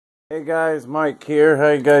Hey guys, Mike here.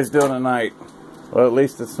 How you guys doing tonight? Well, at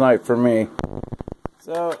least it's night for me.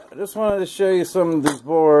 So, I just wanted to show you some of these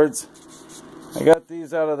boards. I got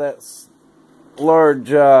these out of that large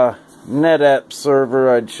NetApp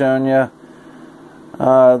server I'd shown you.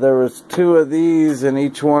 There was 2 of these in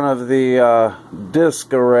each one of the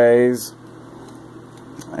disk arrays,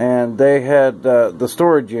 and they had the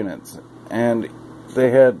storage units, and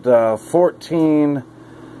they had 14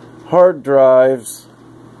 hard drives,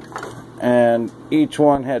 and each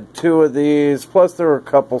one had 2 of these, plus there were a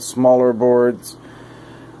couple smaller boards.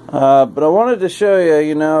 But I wanted to show you,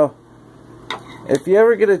 you know, if you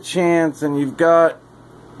ever get a chance and you've got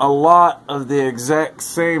a lot of the exact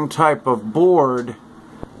same type of board,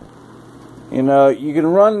 you know, you can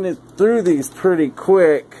run it through these pretty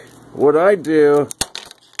quick. What I do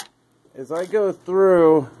is I go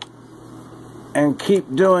through and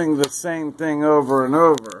keep doing the same thing over and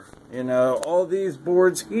over. You know, all these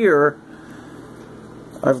boards here,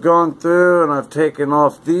 I've gone through and I've taken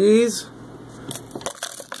off these.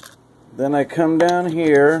 Then I come down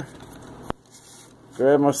here,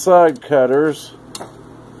 grab my side cutters,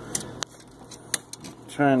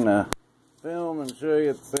 trying to film and show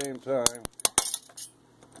you at the same time.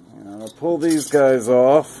 And I'll pull these guys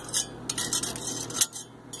off.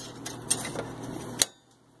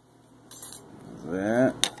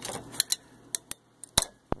 That.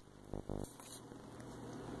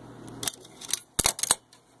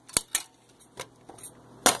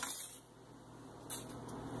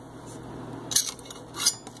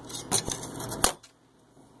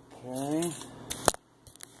 Okay.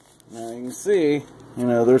 Now you can see, you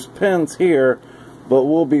know, there's pins here, but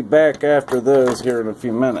we'll be back after those here in a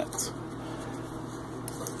few minutes.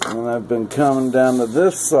 And I've been coming down to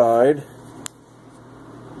this side.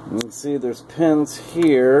 You can see there's pins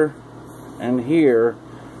here and here,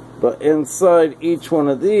 but inside each one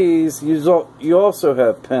of these you also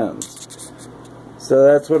have pins. So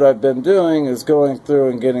that's what I've been doing, is going through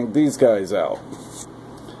and getting these guys out.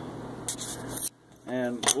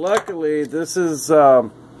 And luckily this is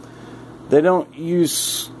they don't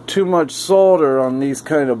use too much solder on these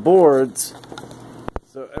kind of boards,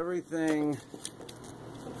 so everything,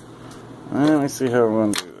 let me see how we're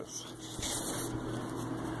going to do this.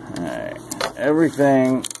 Alright,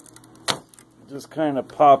 everything just kind of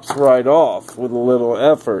pops right off with a little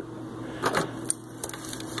effort.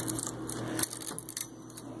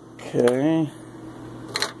 Okay.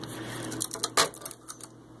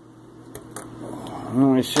 Let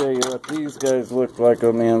me show you what these guys look like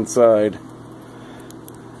on the inside.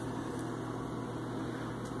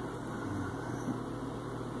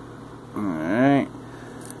 Alright.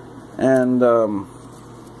 And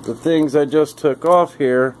the things I just took off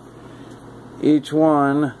here, each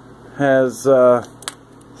one has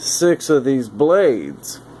 6 of these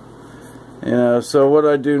blades. You know, so what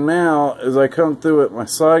I do now is I come through with my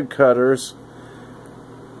side cutters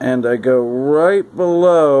and I go right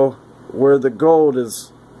below where the gold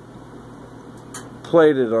is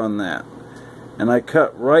plated on that, and I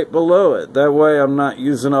cut right below it. That way I'm not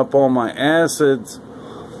using up all my acids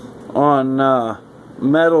on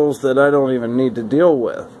metals that I don't even need to deal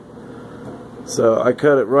with. So I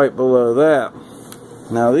cut it right below that.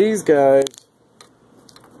 Now these guys,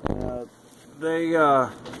 they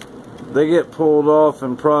get pulled off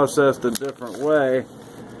and processed a different way,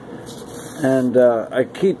 and I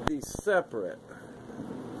keep these separate.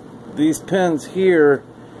 These pins here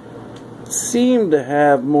seem to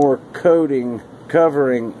have more covering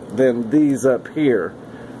than these up here.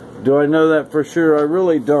 Do I know that for sure? I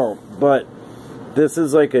really don't, but this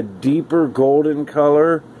is like a deeper golden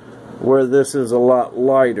color, where this is a lot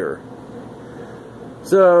lighter.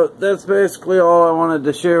 So that's basically all I wanted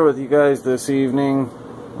to share with you guys this evening,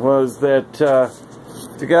 was that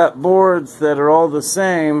if you got boards that are all the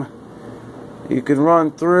same, you can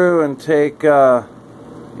run through and take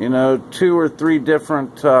you know, 2 or 3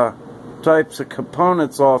 different types of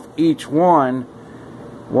components off each one.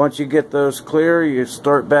 Once you get those clear, you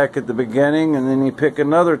start back at the beginning, and then you pick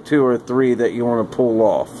another 2 or 3 that you want to pull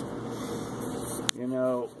off. You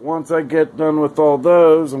know, once I get done with all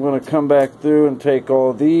those, I'm going to come back through and take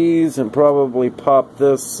all these and probably pop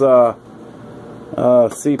this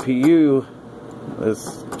CPU,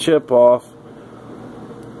 this chip off.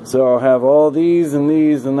 So I'll have all these and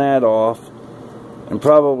that off, and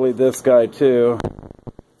probably this guy too.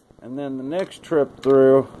 And then the next trip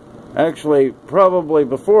through, actually probably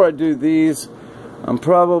before I do these, I'm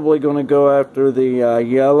probably going to go after the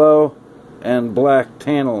yellow and black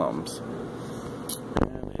tantalums.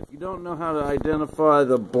 And if you don't know how to identify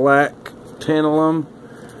the black tantalum,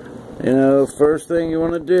 you know, first thing you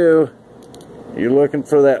want to do you're looking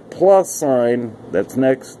for that plus sign that's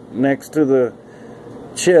next to the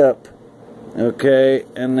chip, okay,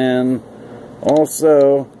 and then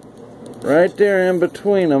also right there in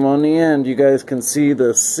between them on the end, you guys can see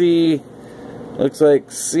the C, looks like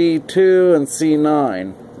C2 and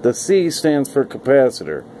C9. The C stands for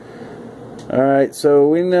capacitor. Alright, so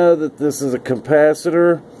we know that this is a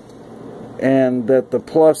capacitor and that the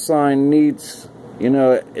plus sign needs, you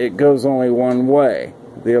know, it goes only one way.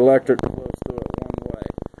 The electric flows through it one way.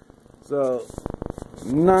 So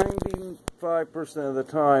 95% of the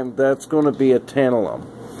time that's going to be a tantalum.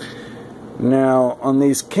 Now on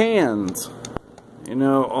these cans, you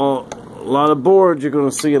know, a lot of boards you're going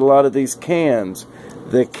to see a lot of these cans.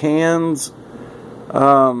 The cans,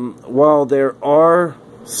 while there are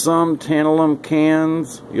some tantalum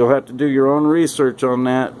cans, you'll have to do your own research on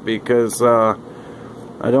that because I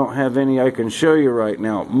don't have any I can show you right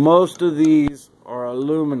now. Most of these are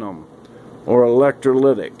aluminum or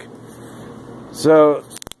electrolytic. So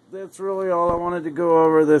that's really all I wanted to go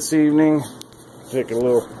over this evening. Take a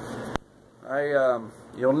little.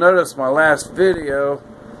 You'll notice my last video,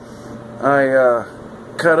 I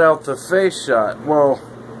cut out the face shot. Well,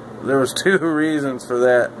 there was two reasons for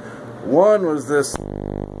that. One was this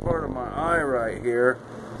part of my eye right here.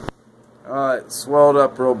 It swelled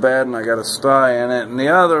up real bad and I got a sty in it. And the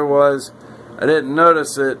other was, I didn't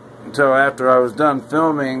notice it until after I was done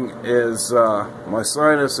filming, is my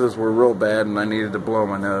sinuses were real bad and I needed to blow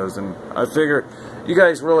my nose. And I figured you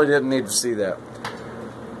guys really didn't need to see that.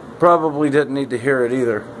 Probably didn't need to hear it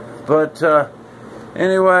either. But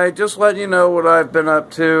anyway, just let you know what I've been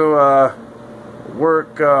up to.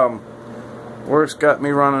 Work's got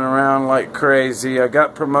me running around like crazy. I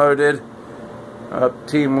got promoted up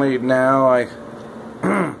team lead now.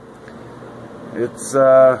 It's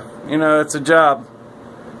you know, it's a job.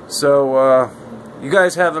 So you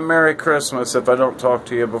guys have a Merry Christmas if I don't talk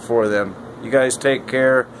to you before then. You guys take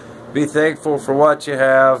care. Be thankful for what you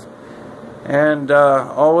have. And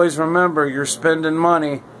always remember, you're spending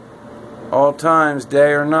money all times,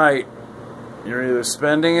 day or night. You're either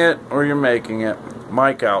spending it or you're making it.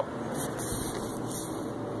 Mike out.